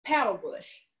paddle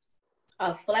brush,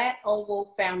 a flat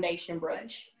oval foundation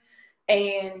brush.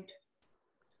 And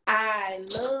I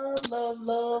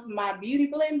love my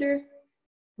beauty blender.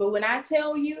 But when I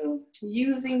tell you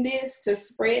using this to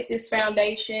spread this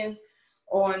foundation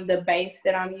on the base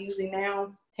that I'm using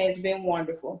now has been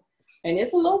wonderful. And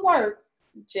it's a little work,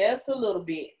 just a little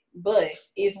bit, but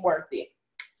it's worth it.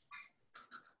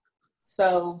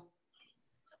 So,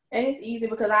 and it's easy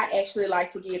because I actually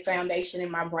like to get foundation in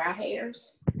my brow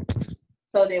hairs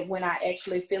so that when I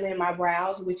actually fill in my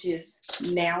brows, which is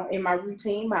now in my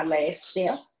routine, my last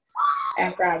step,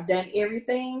 after I've done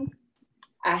everything,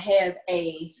 I have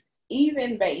a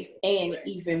even base and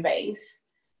even base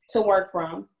to work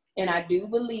from. And I do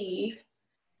believe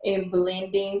in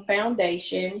blending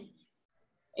foundation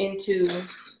into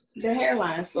the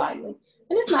hairline slightly. And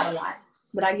it's not a lot,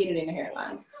 but I get it in the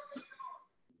hairline.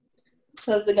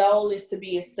 Because the goal is to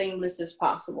be as seamless as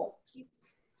possible.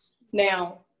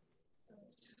 Now,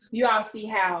 you all see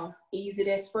how easy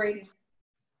that's spreading?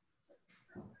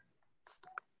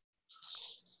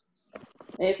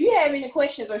 And if you have any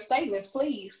questions or statements,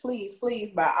 please,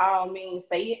 by all means,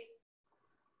 say it.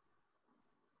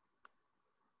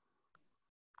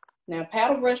 Now,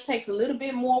 paddle brush takes a little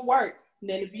bit more work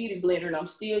than the beauty blender, and I'm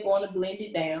still going to blend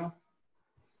it down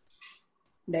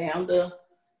the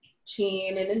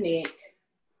chin and the neck.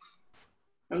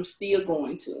 I'm still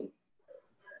going to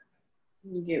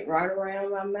get right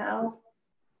around my mouth.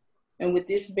 And with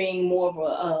this being more of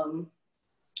a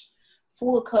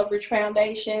full coverage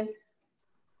foundation,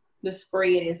 the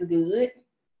spread is good.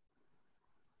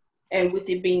 And with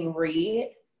it being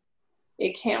red,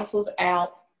 it cancels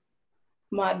out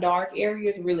my dark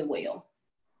areas really well.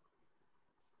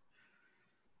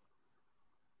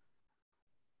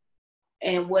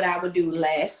 And what I would do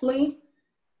lastly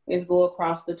is go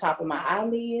across the top of my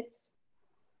eyelids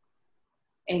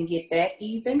and get that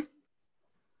even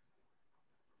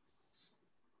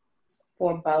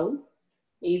for both,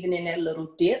 even in that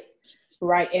little dip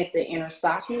right at the inner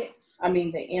socket,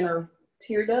 the inner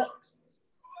tear duct.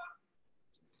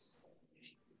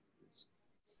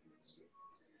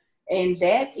 And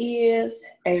that is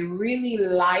a really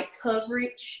light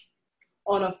coverage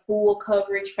on a full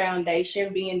coverage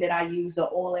foundation, being that I use the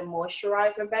oil and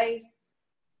moisturizer base.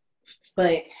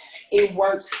 But it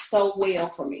works so well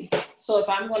for me. So if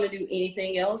I'm going to do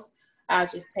anything else, I'll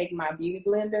just take my beauty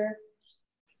blender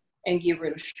and get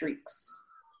rid of streaks.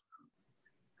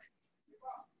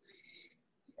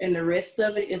 And the rest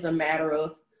of it is a matter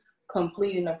of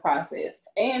completing the process.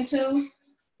 And two,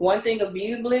 one thing a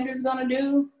beauty blender is going to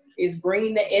do is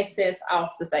bring the excess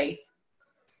off the face.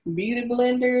 Beauty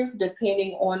blenders,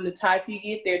 depending on the type you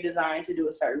get, they're designed to do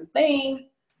a certain thing.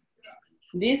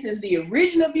 This is the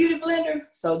original beauty blender,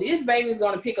 so this baby is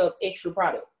going to pick up extra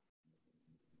product.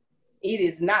 It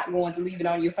is not going to leave it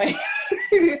on your face.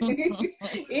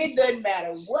 It doesn't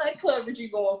matter what coverage you're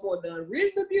going for. The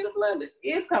original beauty blender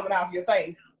is coming off your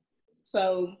face.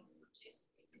 So,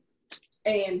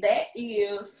 and that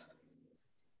is,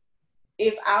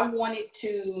 if I wanted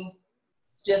to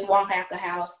just walk out the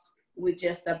house with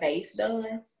just the base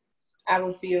done, I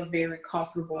would feel very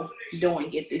comfortable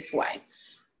doing it this way.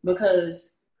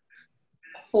 Because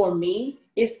for me,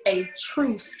 it's a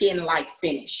true skin-like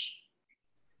finish.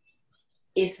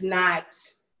 It's not,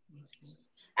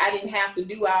 I didn't have to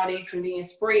do all the extra and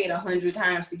spray it 100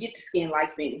 times to get the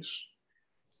skin-like finish.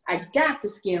 I got the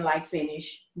skin-like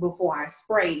finish before I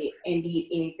sprayed it and did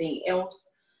anything else.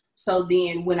 So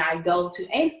then when I go to,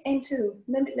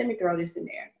 let me throw this in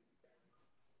there.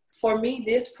 For me,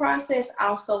 this process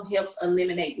also helps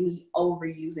eliminate me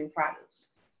overusing product.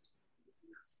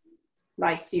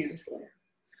 Like, seriously.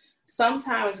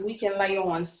 Sometimes we can lay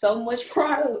on so much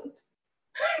product.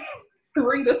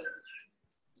 Rita.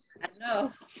 I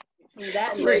know.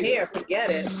 That in the hair, forget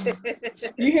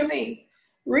it. You hear me?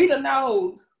 Rita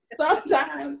knows.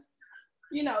 Sometimes,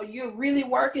 you know, you're really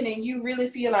working and you really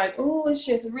feel like, oh, it's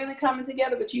just really coming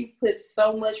together, but you put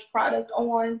so much product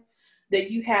on that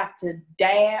you have to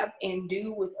dab and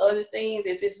do with other things.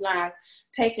 If it's like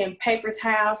taking paper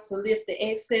towels to lift the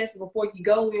excess before you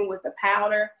go in with the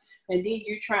powder, and then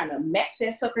you're trying to mat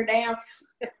that sucker down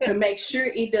to make sure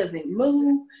it doesn't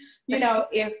move. You know,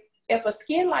 if a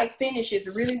skin-like finish is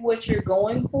really what you're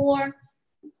going for,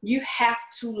 you have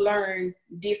to learn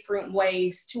different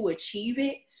ways to achieve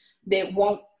it that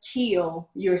won't kill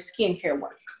your skincare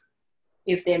work,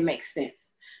 if that makes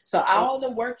sense. So all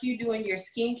the work you do in your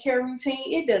skincare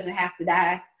routine, it doesn't have to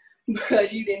die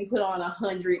because you didn't put on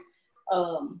 100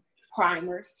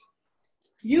 primers.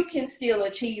 You can still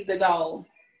achieve the goal.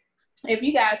 If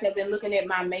you guys have been looking at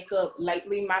my makeup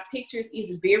lately, my pictures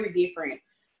is very different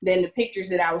than the pictures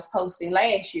that I was posting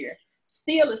last year.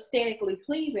 Still aesthetically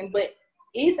pleasing, but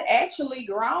it's actually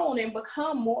grown and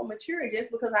become more mature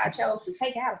just because I chose to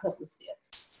take out a couple of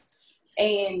steps.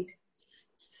 And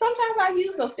sometimes I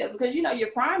use those steps because, you know,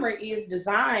 your primer is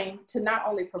designed to not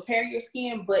only prepare your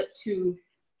skin, but to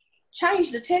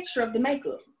change the texture of the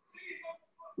makeup.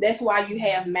 That's why you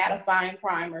have mattifying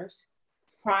primers,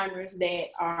 primers that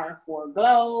are for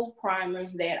glow,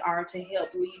 primers that are to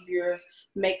help leave your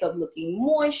makeup looking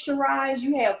moisturized.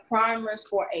 You have primers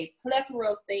for a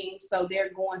plethora of things, so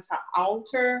they're going to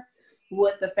alter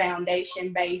what the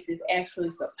foundation base is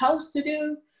actually supposed to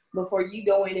do before you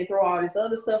go in and throw all this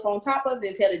other stuff on top of it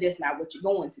and tell it that's not what you're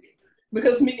going to do.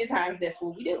 Because many times that's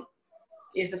what we do.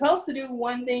 It's supposed to do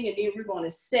one thing, and then we're going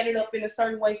to set it up in a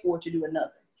certain way for it to do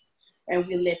another. And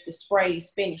we let the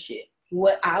sprays finish it.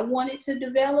 What I wanted to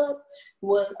develop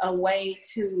was a way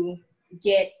to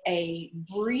get a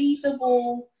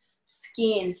breathable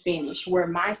skin finish where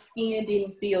my skin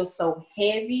didn't feel so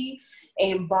heavy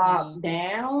and bogged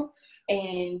down,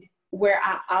 and where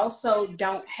I also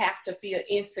don't have to feel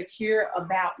insecure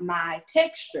about my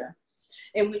texture,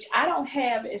 in which I don't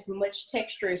have as much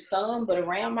texture as some, but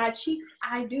around my cheeks,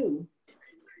 I do.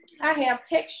 I have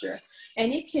texture,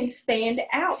 and it can stand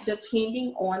out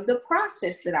depending on the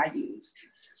process that I use.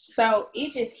 So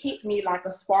it just hit me like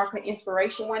a spark of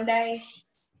inspiration one day.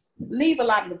 Leave a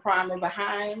lot of the primer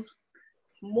behind,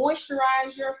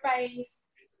 moisturize your face,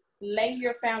 lay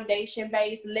your foundation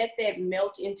base, let that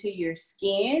melt into your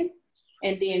skin,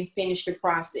 and then finish the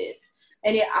process.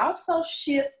 And it also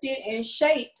shifted and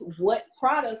shaped what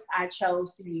products I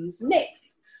chose to use next,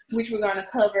 which we're going to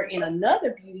cover in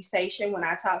another beauty station when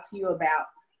I talk to you about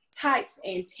types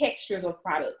and textures of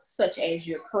products, such as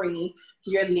your cream,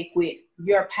 your liquid,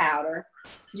 your powder,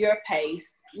 your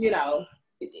paste, you know,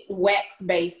 wax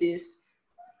bases,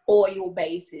 oil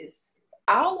bases.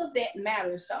 All of that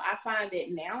matters. So I find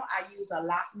that now I use a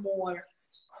lot more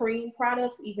cream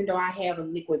products, even though I have a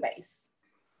liquid base.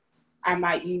 I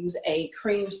might use a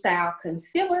cream style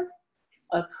concealer,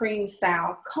 a cream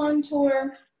style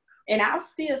contour, and I'll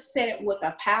still set it with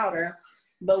a powder.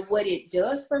 But what it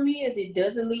does for me is it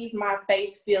doesn't leave my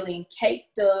face feeling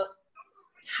caked up,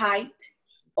 tight,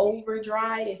 over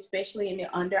dried, especially in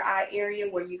the under eye area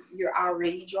where you're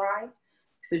already dry.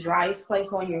 It's the driest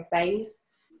place on your face.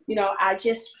 You know, I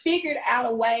just figured out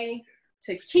a way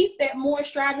to keep that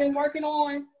moisture I've been working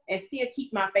on and still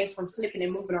keep my face from slipping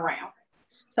and moving around.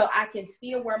 So I can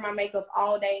still wear my makeup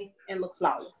all day and look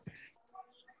flawless.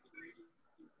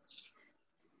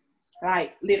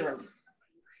 Like, literally.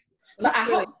 So I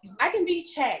hope I can be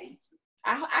chatty.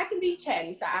 I can be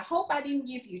chatty, so I hope I didn't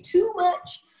give you too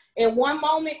much in one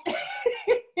moment.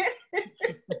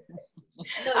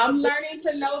 I'm learning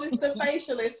to notice the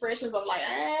facial expressions. I'm like,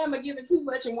 I'm gonna give it too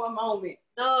much in one moment.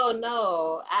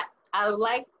 No, I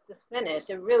like this finish.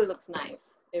 It really looks nice.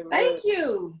 Thank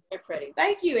you. Very pretty.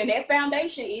 Thank you. And that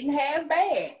foundation isn't half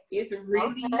bad. It's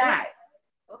really not.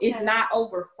 Okay. It's not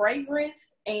over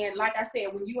fragrance. And like I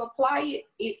said, when you apply it,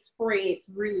 it spreads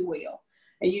really well.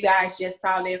 And you guys just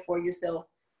saw that for yourself.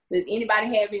 Does anybody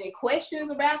have any questions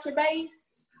about your base?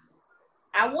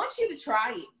 I want you to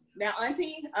try it. Now,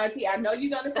 Auntie, I know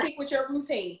you're going to stick with your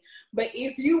routine, but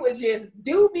if you would just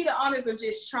do me the honors of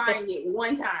just trying it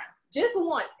one time, just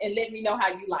once, and let me know how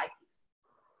you like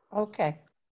it. Okay.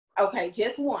 Okay,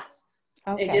 just once.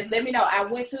 Okay. And just let me know. I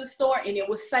went to the store and it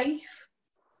was safe.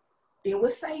 It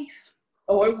was safe,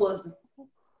 or it wasn't.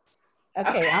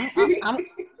 Okay,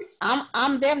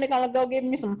 I'm definitely gonna go get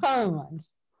me some puns.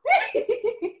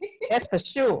 That's for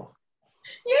sure.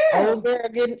 Yeah. Old girl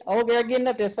getting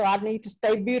up there, so I need to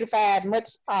stay beautified as much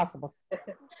as possible.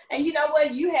 And you know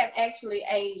what? You have actually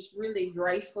aged really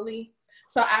gracefully.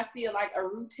 So I feel like a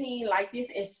routine like this,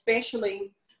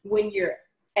 especially when you're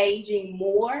aging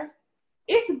more,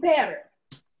 it's better.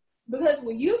 Because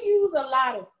when you use a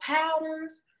lot of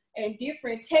powders and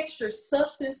different texture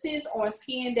substances on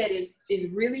skin that is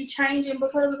really changing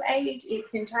because of age, it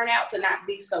can turn out to not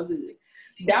be so good.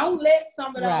 Don't let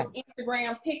some of those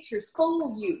Instagram pictures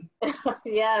fool you.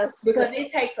 Yes. Because it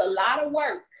takes a lot of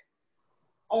work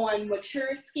on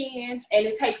mature skin, and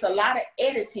it takes a lot of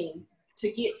editing to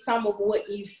get some of what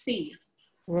you see.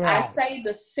 Right. I say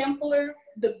the simpler,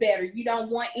 the better. You don't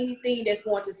want anything that's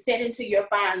going to set into your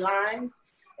fine lines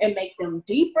and make them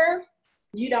deeper.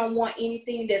 You don't want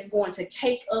anything that's going to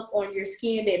cake up on your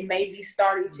skin that may be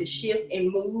starting to shift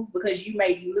and move because you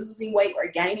may be losing weight or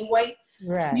gaining weight.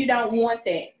 Right. You don't want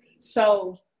that.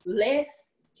 So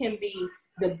less can be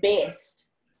the best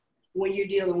when you're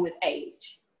dealing with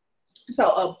age.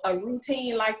 So a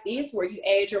routine like this where you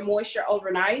add your moisture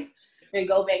overnight and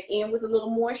go back in with a little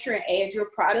moisture and add your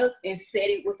product and set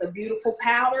it with a beautiful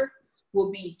powder will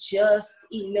be just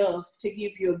enough to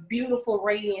give you a beautiful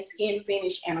radiant skin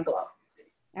finish and a glow.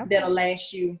 Okay. That'll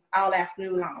last you all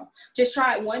afternoon long. Just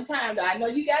try it one time. I know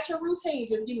you got your routine.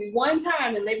 Just give me one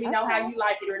time and let me know how you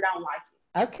like it or don't like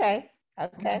it. Okay.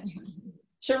 Okay.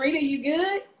 Sharita, you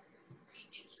good?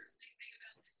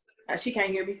 She can't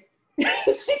hear me.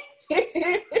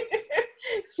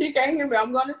 She can't hear me.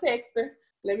 I'm going to text her.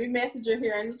 Let me message her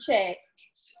here in the chat.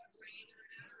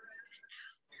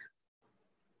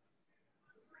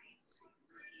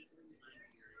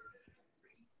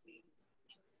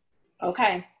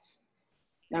 Okay.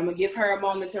 Now I'm going to give her a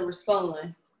moment to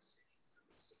respond.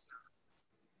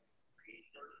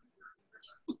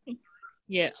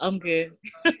 Yeah, I'm good.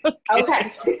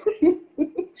 Okay.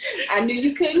 I knew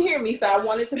you couldn't hear me, so I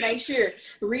wanted to make sure.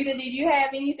 Rita, did you have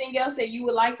anything else that you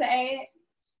would like to add?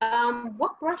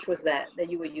 What brush was that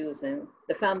you were using?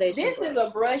 The foundation This brush? is a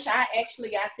brush. I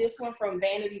actually got this one from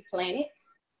Vanity Planet.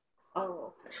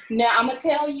 Oh. Now, I'm going to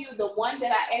tell you the one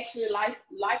that I actually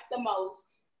like the most,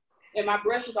 and my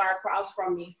brushes are across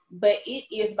from me, but it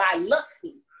is by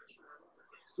Luxie.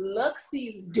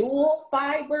 Luxie's dual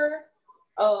fiber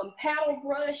paddle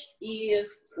brush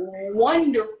is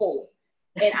wonderful.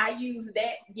 And I use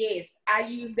that, yes, I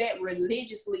use that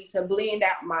religiously to blend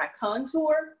out my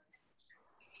contour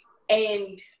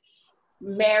and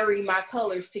marry my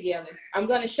colors together. I'm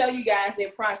going to show you guys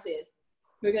that process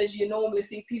because you normally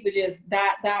see people just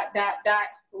dot, dot, dot, dot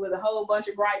with a whole bunch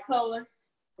of bright colors.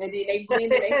 And then they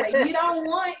blend it. They say, you don't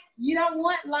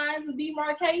want lines of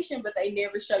demarcation, but they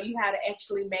never show you how to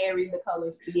actually marry the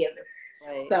colors together.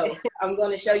 Right. So I'm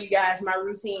going to show you guys my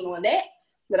routine on that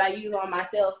I use on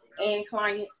myself and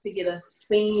clients to get a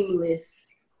seamless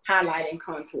highlight and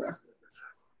contour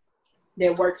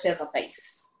that works as a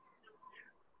base.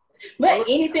 But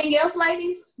anything else,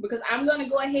 ladies? Because I'm going to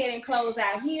go ahead and close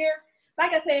out here.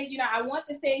 Like I said, I want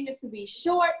the segments to be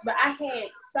short, but I had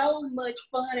so much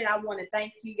fun, and I want to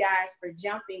thank you guys for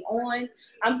jumping on.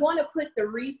 I'm going to put the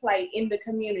replay in the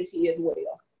community as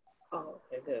well. Oh,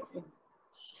 okay, good.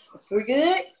 We're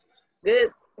good?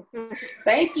 Good.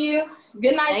 Thank you.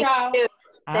 Good night, y'all.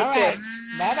 All right.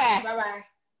 Bye-bye. Bye-bye.